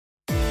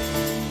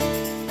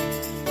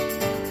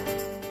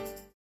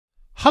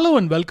Hello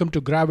and welcome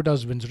to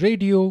Gravitas Wins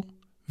Radio,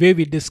 where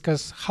we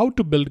discuss how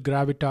to build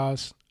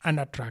gravitas and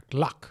attract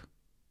luck.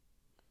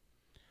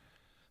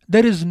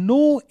 There is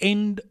no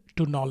end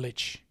to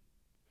knowledge.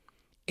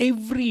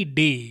 Every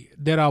day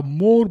there are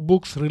more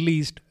books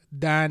released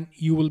than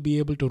you will be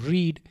able to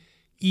read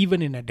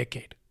even in a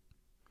decade.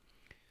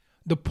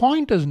 The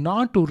point is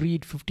not to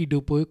read 52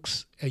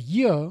 books a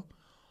year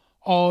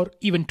or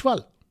even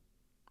 12.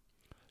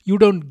 You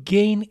don't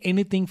gain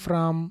anything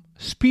from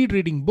speed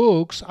reading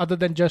books other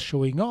than just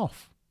showing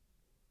off.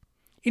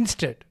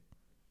 Instead,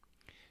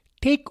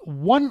 take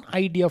one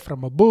idea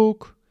from a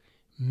book,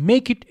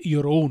 make it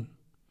your own.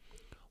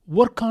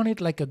 Work on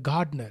it like a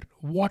gardener,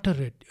 water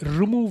it,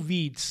 remove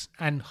weeds,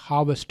 and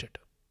harvest it.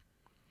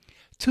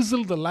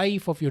 Chisel the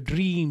life of your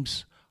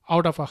dreams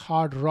out of a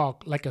hard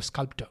rock like a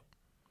sculptor.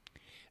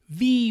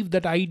 Weave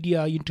that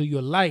idea into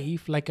your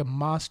life like a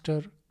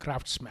master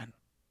craftsman.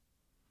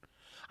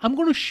 I'm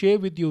going to share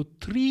with you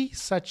 3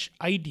 such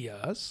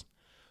ideas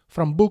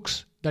from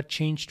books that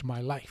changed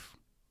my life.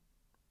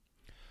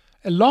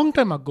 A long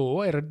time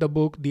ago, I read the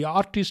book The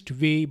Artist's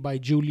Way by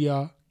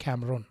Julia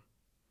Cameron.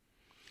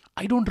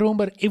 I don't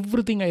remember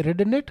everything I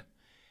read in it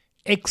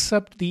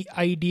except the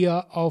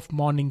idea of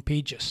morning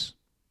pages.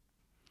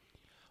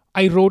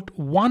 I wrote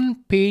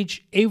 1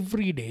 page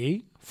every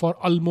day for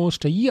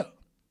almost a year.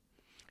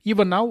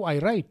 Even now I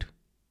write.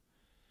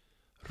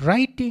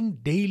 Writing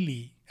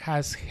daily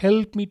has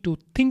helped me to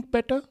think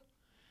better,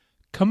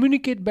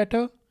 communicate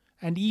better,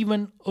 and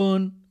even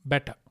earn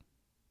better.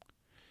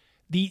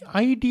 The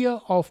idea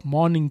of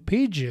morning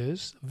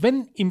pages,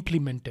 when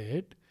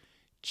implemented,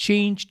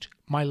 changed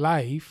my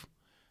life,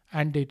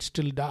 and it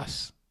still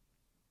does.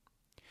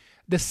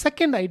 The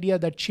second idea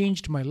that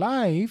changed my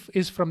life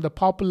is from the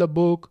popular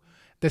book,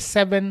 The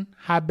 7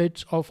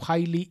 Habits of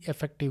Highly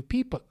Effective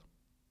People.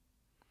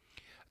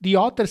 The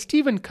author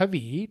Stephen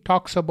Covey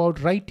talks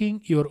about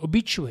writing your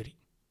obituary.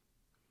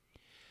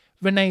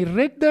 When I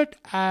read that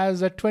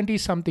as a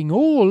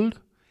 20-something-old,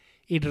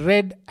 it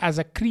read as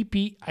a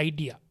creepy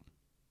idea.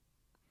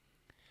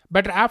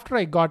 But after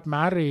I got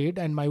married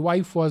and my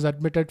wife was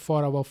admitted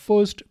for our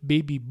first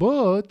baby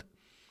birth,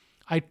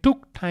 I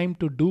took time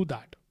to do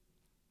that.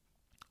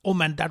 Oh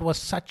man, that was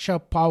such a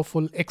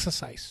powerful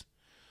exercise.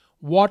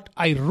 What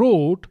I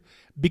wrote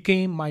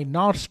became my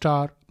North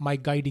Star, my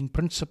guiding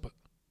principle.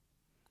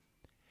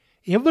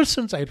 Ever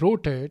since I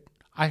wrote it,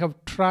 I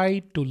have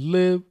tried to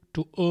live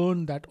to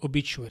earn that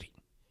obituary.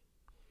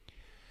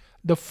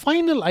 The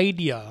final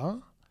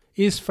idea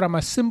is from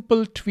a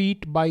simple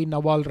tweet by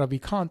Naval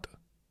Ravikant.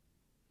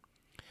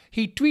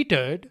 He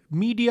tweeted,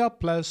 "Media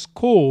plus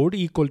code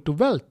equal to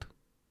wealth."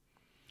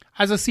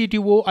 As a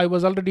CTO, I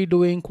was already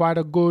doing quite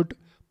a good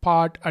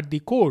part at the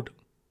code,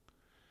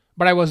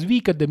 but I was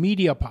weak at the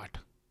media part.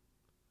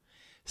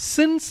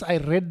 Since I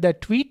read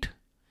that tweet,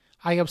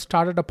 I have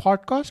started a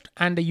podcast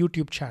and a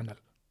YouTube channel,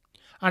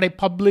 and I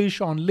publish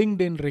on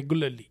LinkedIn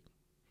regularly.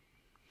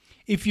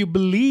 If you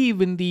believe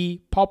in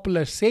the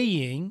popular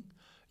saying,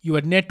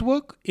 your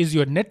network is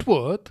your net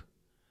worth,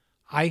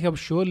 I have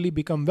surely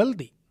become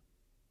wealthy.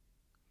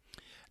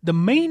 The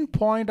main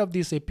point of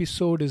this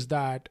episode is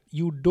that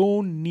you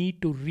don't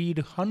need to read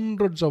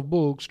hundreds of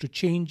books to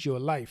change your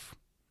life.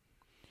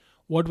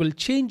 What will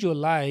change your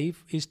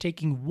life is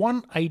taking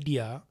one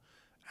idea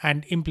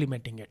and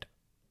implementing it.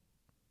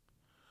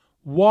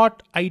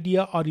 What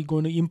idea are you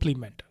going to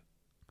implement?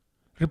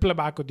 Reply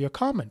back with your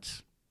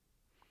comments.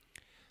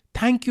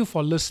 Thank you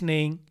for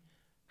listening.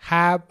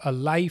 Have a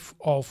life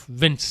of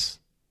wins.